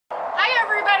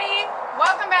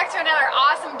Welcome back to another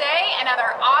awesome day,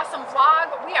 another awesome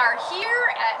vlog. We are here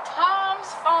at Tom's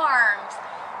Farms.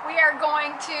 We are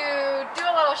going to do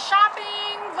a little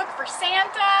shopping, look for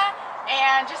Santa,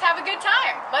 and just have a good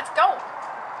time. Let's go.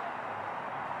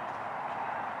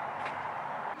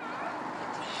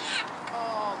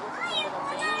 Oh,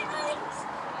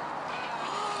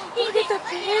 look at the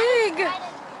pig.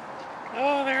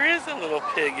 Oh, there is a little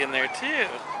pig in there too.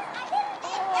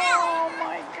 Oh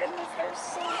my goodness, they're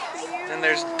so cute. And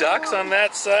there's ducks on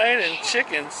that side and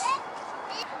chickens.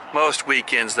 Most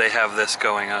weekends they have this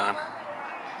going on.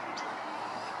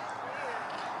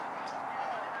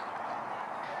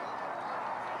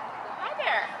 Hi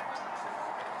there.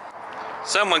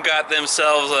 Someone got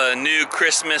themselves a new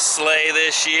Christmas sleigh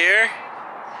this year.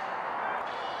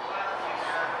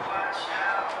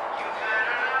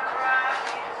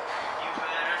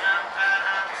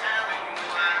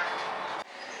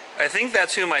 I think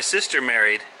that's who my sister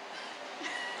married.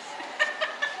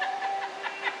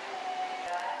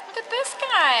 Look at this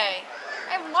guy.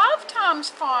 I love Tom's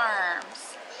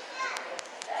Farms.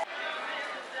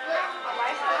 I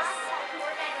like this.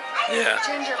 Yeah.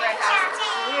 Gingerbread house is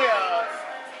cute.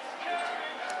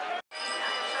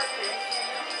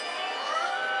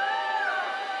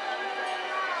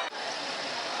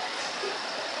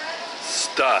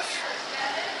 Stuff.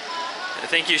 I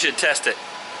think you should test it.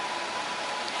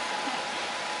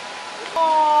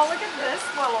 Oh, look at this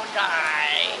little guy.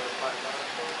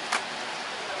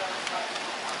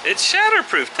 It's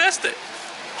shatterproof. Test it.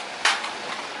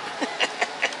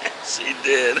 She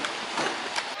did.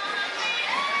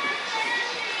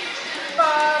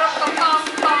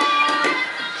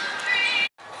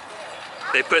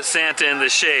 They put Santa in the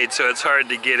shade, so it's hard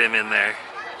to get him in there.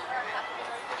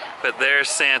 But there's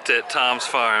Santa at Tom's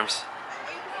Farms.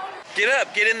 Get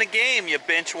up, get in the game, you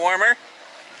bench warmer.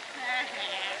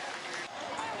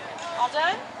 All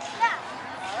done? Yeah.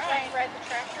 All right. Ride the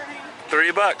tractor now.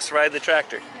 $3, ride the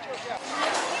tractor.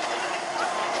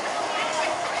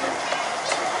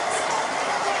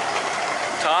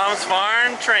 Tom's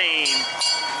Farm train.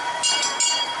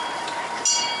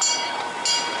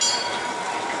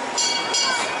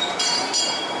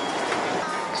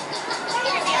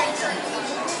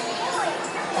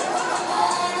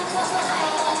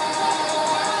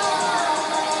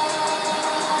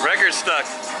 Record stuck.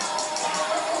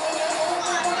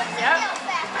 Yep.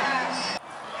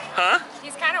 Huh?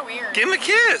 He's kind of weird. Give him a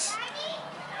kiss.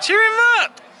 Cheer him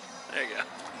up. There you go.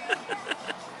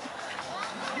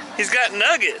 He's got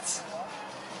nuggets.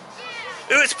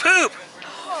 Ooh, it's poop.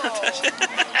 Oh.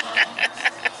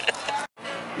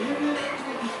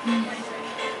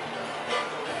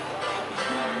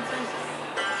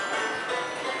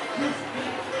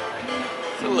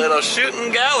 It's a little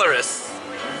shooting galleries.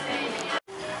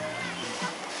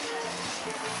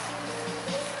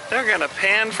 They're gonna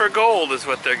pan for gold is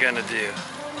what they're gonna do.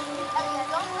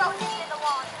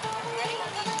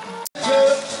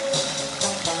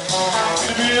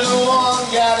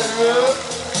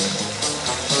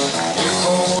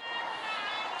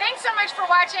 Thanks so much for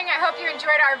watching. I hope you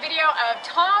enjoyed our video of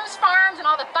Tom's Farms and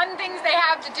all the fun things they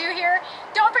have to do here.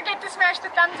 Don't forget to smash the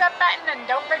thumbs up button and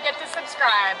don't forget to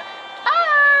subscribe.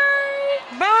 Bye!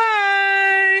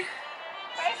 Bye!